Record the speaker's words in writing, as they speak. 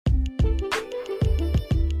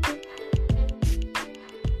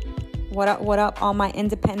What up, all my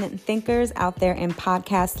independent thinkers out there in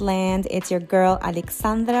podcast land? It's your girl,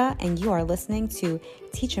 Alexandra, and you are listening to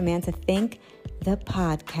Teach a Man to Think, the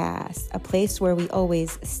podcast, a place where we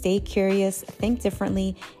always stay curious, think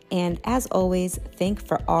differently, and as always, think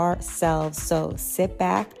for ourselves. So sit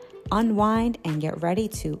back, unwind, and get ready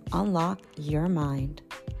to unlock your mind.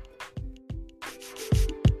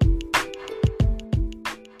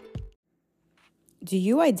 Do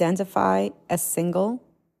you identify as single?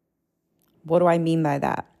 What do I mean by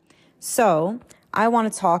that? So I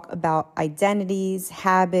want to talk about identities,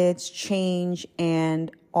 habits, change, and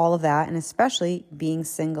all of that, and especially being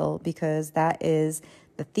single, because that is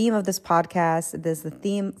the theme of this podcast. This is the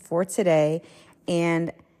theme for today.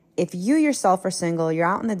 And if you yourself are single, you're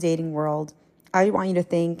out in the dating world, I want you to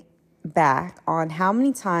think back on how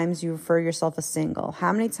many times you refer yourself as single.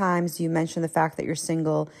 How many times you mention the fact that you're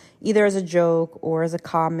single, either as a joke or as a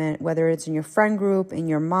comment, whether it's in your friend group, in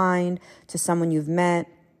your mind, to someone you've met,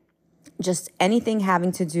 just anything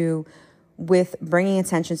having to do with bringing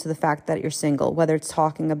attention to the fact that you're single, whether it's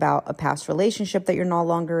talking about a past relationship that you're no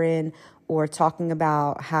longer in, or talking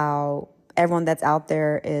about how everyone that's out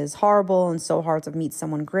there is horrible and so hard to meet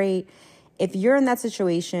someone great. If you're in that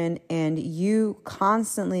situation and you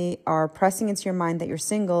constantly are pressing into your mind that you're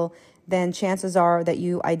single, then chances are that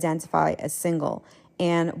you identify as single.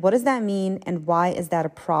 And what does that mean, and why is that a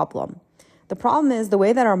problem? The problem is the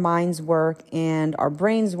way that our minds work and our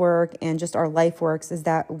brains work and just our life works is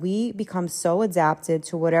that we become so adapted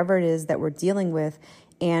to whatever it is that we're dealing with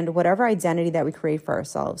and whatever identity that we create for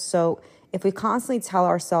ourselves. So if we constantly tell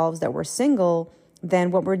ourselves that we're single,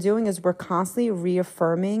 then what we're doing is we're constantly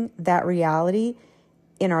reaffirming that reality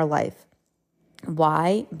in our life.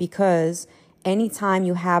 Why? Because anytime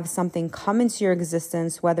you have something come into your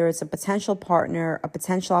existence, whether it's a potential partner, a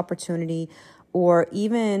potential opportunity, or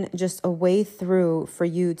even just a way through for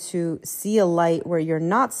you to see a light where you're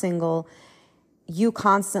not single, you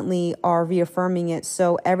constantly are reaffirming it.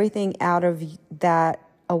 So everything out of that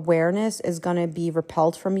awareness is going to be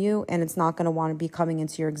repelled from you, and it's not going to want to be coming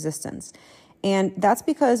into your existence. And that's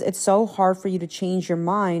because it's so hard for you to change your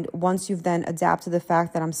mind. Once you've then adapted to the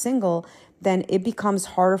fact that I'm single, then it becomes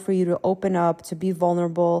harder for you to open up, to be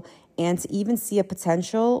vulnerable, and to even see a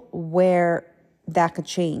potential where that could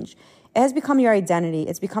change. It has become your identity.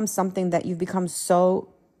 It's become something that you've become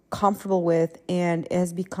so comfortable with, and it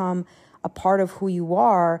has become a part of who you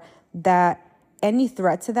are, that any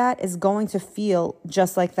threat to that is going to feel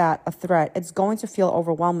just like that, a threat. It's going to feel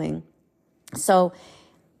overwhelming. So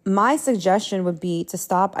my suggestion would be to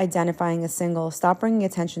stop identifying as single, stop bringing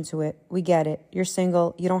attention to it. We get it. You're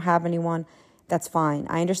single. You don't have anyone. That's fine.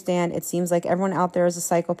 I understand. It seems like everyone out there is a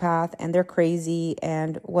psychopath and they're crazy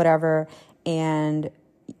and whatever. And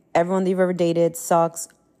everyone that you've ever dated sucks.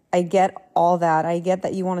 I get all that. I get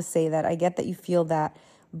that you want to say that. I get that you feel that.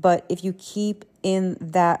 But if you keep in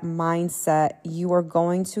that mindset, you are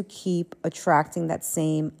going to keep attracting that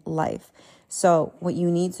same life. So what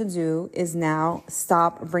you need to do is now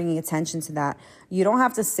stop bringing attention to that. You don't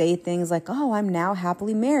have to say things like, oh, I'm now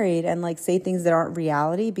happily married, and like say things that aren't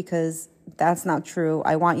reality, because that's not true.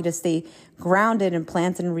 I want you to stay grounded and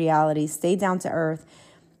planted in reality, stay down to earth,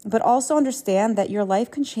 but also understand that your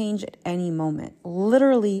life can change at any moment.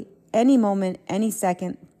 Literally any moment, any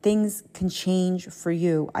second, things can change for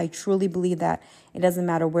you. I truly believe that. It doesn't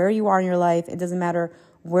matter where you are in your life. It doesn't matter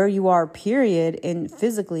where you are, period, in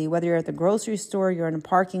physically, whether you're at the grocery store, you're in a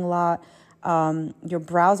parking lot, you're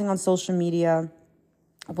browsing on social media,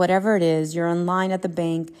 whatever it is, you're in line at the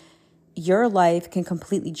bank, your life can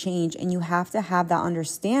completely change. And you have to have that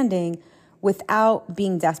understanding without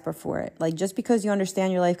being desperate for it. Like, just because you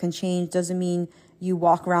understand your life can change doesn't mean you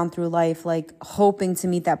walk around through life like hoping to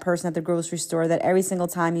meet that person at the grocery store, that every single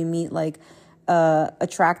time you meet like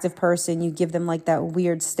attractive person, you give them like that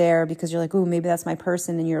weird stare because you're like, ooh, maybe that's my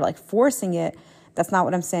person, and you're like forcing it. That's not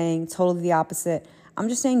what I'm saying. Totally the opposite. I'm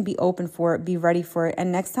just saying be open for it, be ready for it. And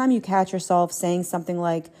next time you catch yourself saying something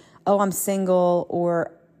like, oh, I'm single,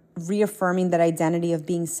 or reaffirming that identity of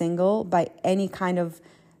being single by any kind of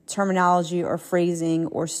terminology or phrasing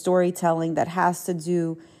or storytelling that has to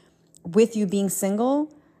do with you being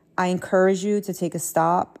single, I encourage you to take a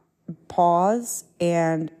stop, pause,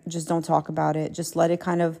 and just don't talk about it. Just let it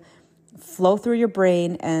kind of flow through your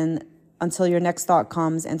brain and until your next thought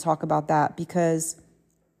comes, and talk about that, because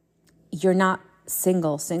you're not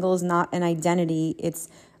single. Single is not an identity. It's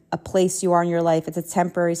a place you are in your life. It's a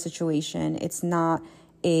temporary situation. It's not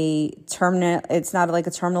it's not like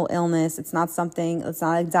a terminal illness. It's not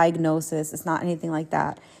a diagnosis. It's not anything like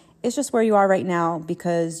that. it's just where you are right now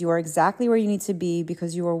because you are exactly where you need to be,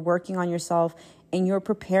 because you are working on yourself and you're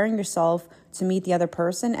preparing yourself to meet the other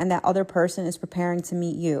person, and that other person is preparing to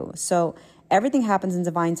meet you. So everything happens in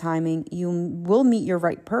divine timing. You will meet your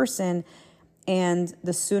right person. And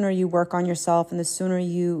the sooner you work on yourself and the sooner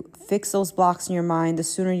you fix those blocks in your mind, the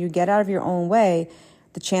sooner you get out of your own way,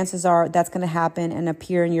 the chances are that's going to happen and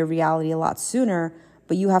appear in your reality a lot sooner.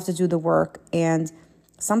 But you have to do the work. And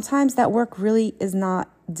sometimes that work really is not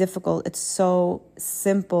difficult. It's so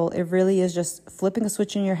simple. It really is just flipping a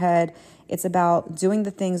switch in your head. It's about doing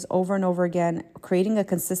the things over and over again, creating a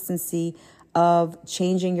consistency of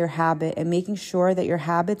changing your habit and making sure that your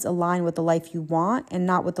habits align with the life you want and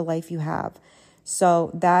not with the life you have.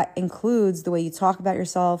 So that includes the way you talk about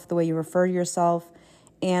yourself, the way you refer to yourself,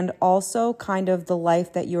 and also kind of the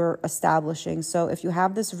life that you're establishing. So if you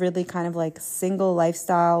have this really kind of like single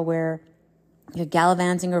lifestyle where you're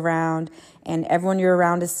gallivanting around and everyone you're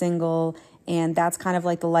around is single, and that's kind of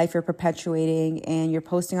like the life you're perpetuating, and you're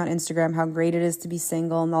posting on Instagram how great it is to be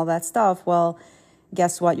single and all that stuff, well,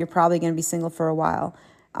 guess what? You're probably going to be single for a while.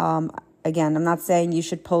 Again, I'm not saying you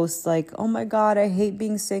should post like, oh my God, I hate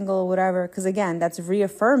being single, whatever. Because again, that's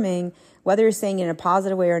reaffirming, whether you're saying it in a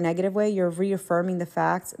positive way or a negative way, you're reaffirming the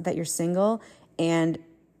fact that you're single, and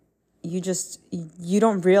you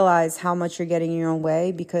don't realize how much you're getting in your own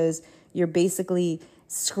way because you're basically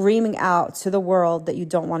screaming out to the world that you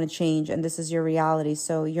don't want to change, and this is your reality.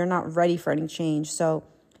 So you're not ready for any change. So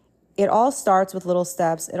it all starts with little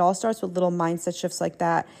steps. It all starts with little mindset shifts like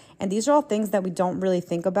that. And these are all things that we don't really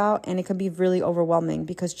think about, and it can be really overwhelming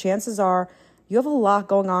because chances are you have a lot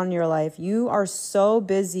going on in your life. You are so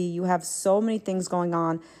busy. You have so many things going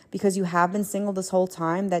on because you have been single this whole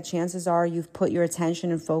time that chances are you've put your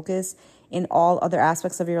attention and focus in all other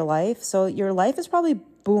aspects of your life. So your life is probably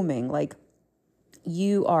booming. Like,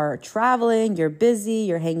 you are traveling, you're busy,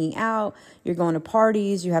 you're hanging out, you're going to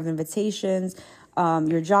parties, you have invitations,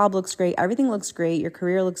 your job looks great, everything looks great, your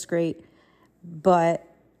career looks great. But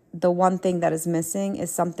the one thing that is missing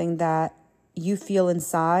is something that you feel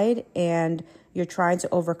inside, and you're trying to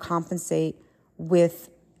overcompensate with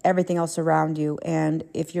everything else around you. And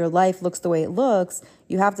if your life looks the way it looks,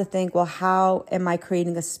 you have to think, well, how am I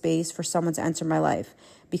creating a space for someone to enter my life?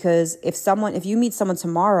 Because if you meet someone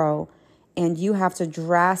tomorrow and you have to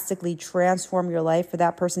drastically transform your life for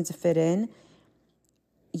that person to fit in,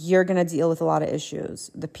 you're going to deal with a lot of issues.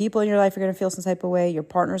 The people in your life are going to feel some type of way. Your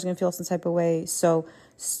partner is going to feel some type of way. So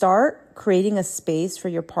start creating a space for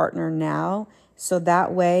your partner now. So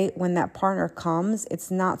that way, when that partner comes, it's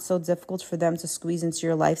not so difficult for them to squeeze into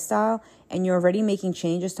your lifestyle. And you're already making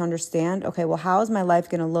changes to understand, okay, well, how is my life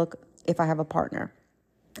going to look if I have a partner?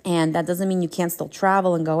 And that doesn't mean you can't still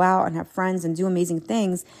travel and go out and have friends and do amazing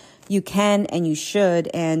things. You can and you should,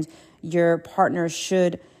 and your partner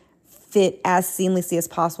should fit as seamlessly as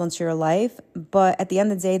possible into your life. But at the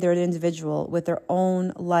end of the day, they're an individual with their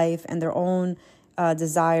own life and their own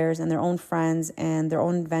desires and their own friends and their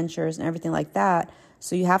own adventures and everything like that.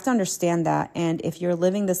 So you have to understand that. And if you're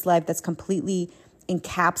living this life that's completely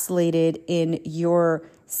encapsulated in your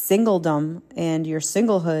singledom and your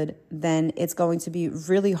singlehood, then it's going to be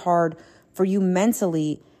really hard for you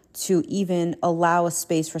mentally to even allow a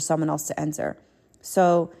space for someone else to enter.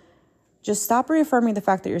 So just stop reaffirming the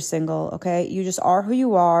fact that you're single, okay? You just are who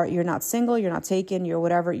you are. You're not single, you're not taken, you're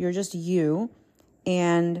whatever. You're just you.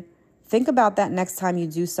 And think about that next time you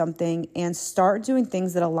do something, and start doing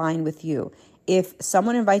things that align with you. If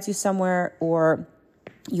someone invites you somewhere, or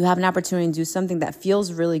you have an opportunity to do something that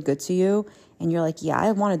feels really good to you, and you're like, yeah,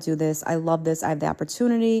 I want to do this. I love this. I have the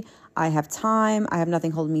opportunity. I have time. I have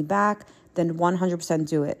nothing holding me back. Then 100%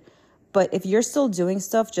 do it. But if you're still doing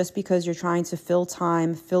stuff just because you're trying to fill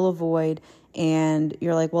time, fill a void, and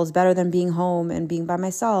you're like, well, it's better than being home and being by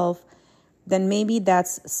myself, then maybe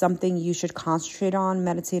that's something you should concentrate on,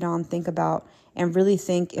 meditate on, think about, and really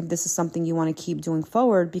think if this is something you want to keep doing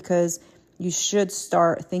forward, because you should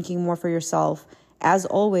start thinking more for yourself. As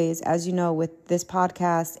always, as you know, with this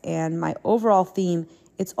podcast and my overall theme,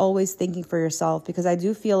 it's always thinking for yourself, because I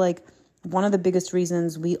do feel like one of the biggest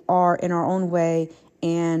reasons we are in our own way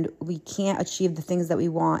and we can't achieve the things that we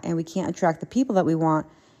want and we can't attract the people that we want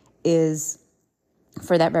is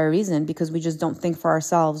for that very reason, because we just don't think for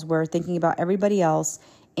ourselves. We're thinking about everybody else,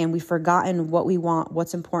 and we've forgotten what we want,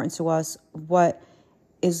 what's important to us, what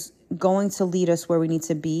is going to lead us where we need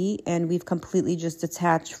to be. And we've completely just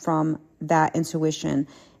detached from that intuition.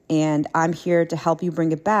 And I'm here to help you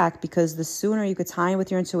bring it back, because the sooner you could tie in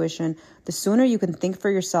with your intuition, the sooner you can think for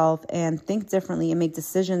yourself and think differently and make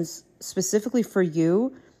decisions specifically for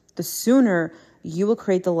you, the sooner you will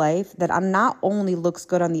create the life that not only looks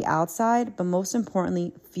good on the outside, but most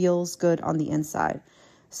importantly, feels good on the inside.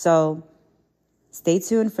 So stay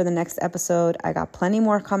tuned for the next episode. I got plenty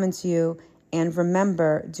more coming to you. And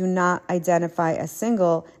remember, do not identify as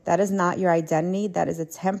single. That is not your identity. That is a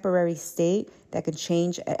temporary state that could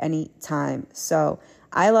change at any time. So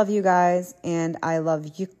I love you guys, and I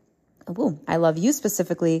love you. Ooh, I love you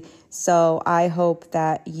specifically. So I hope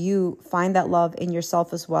that you find that love in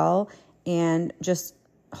yourself as well, and just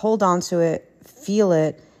hold on to it, feel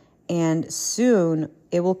it, and soon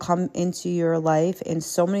it will come into your life in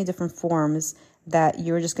so many different forms that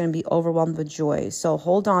you're just going to be overwhelmed with joy. So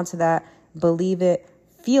hold on to that, believe it,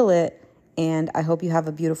 feel it, and I hope you have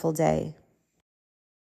a beautiful day.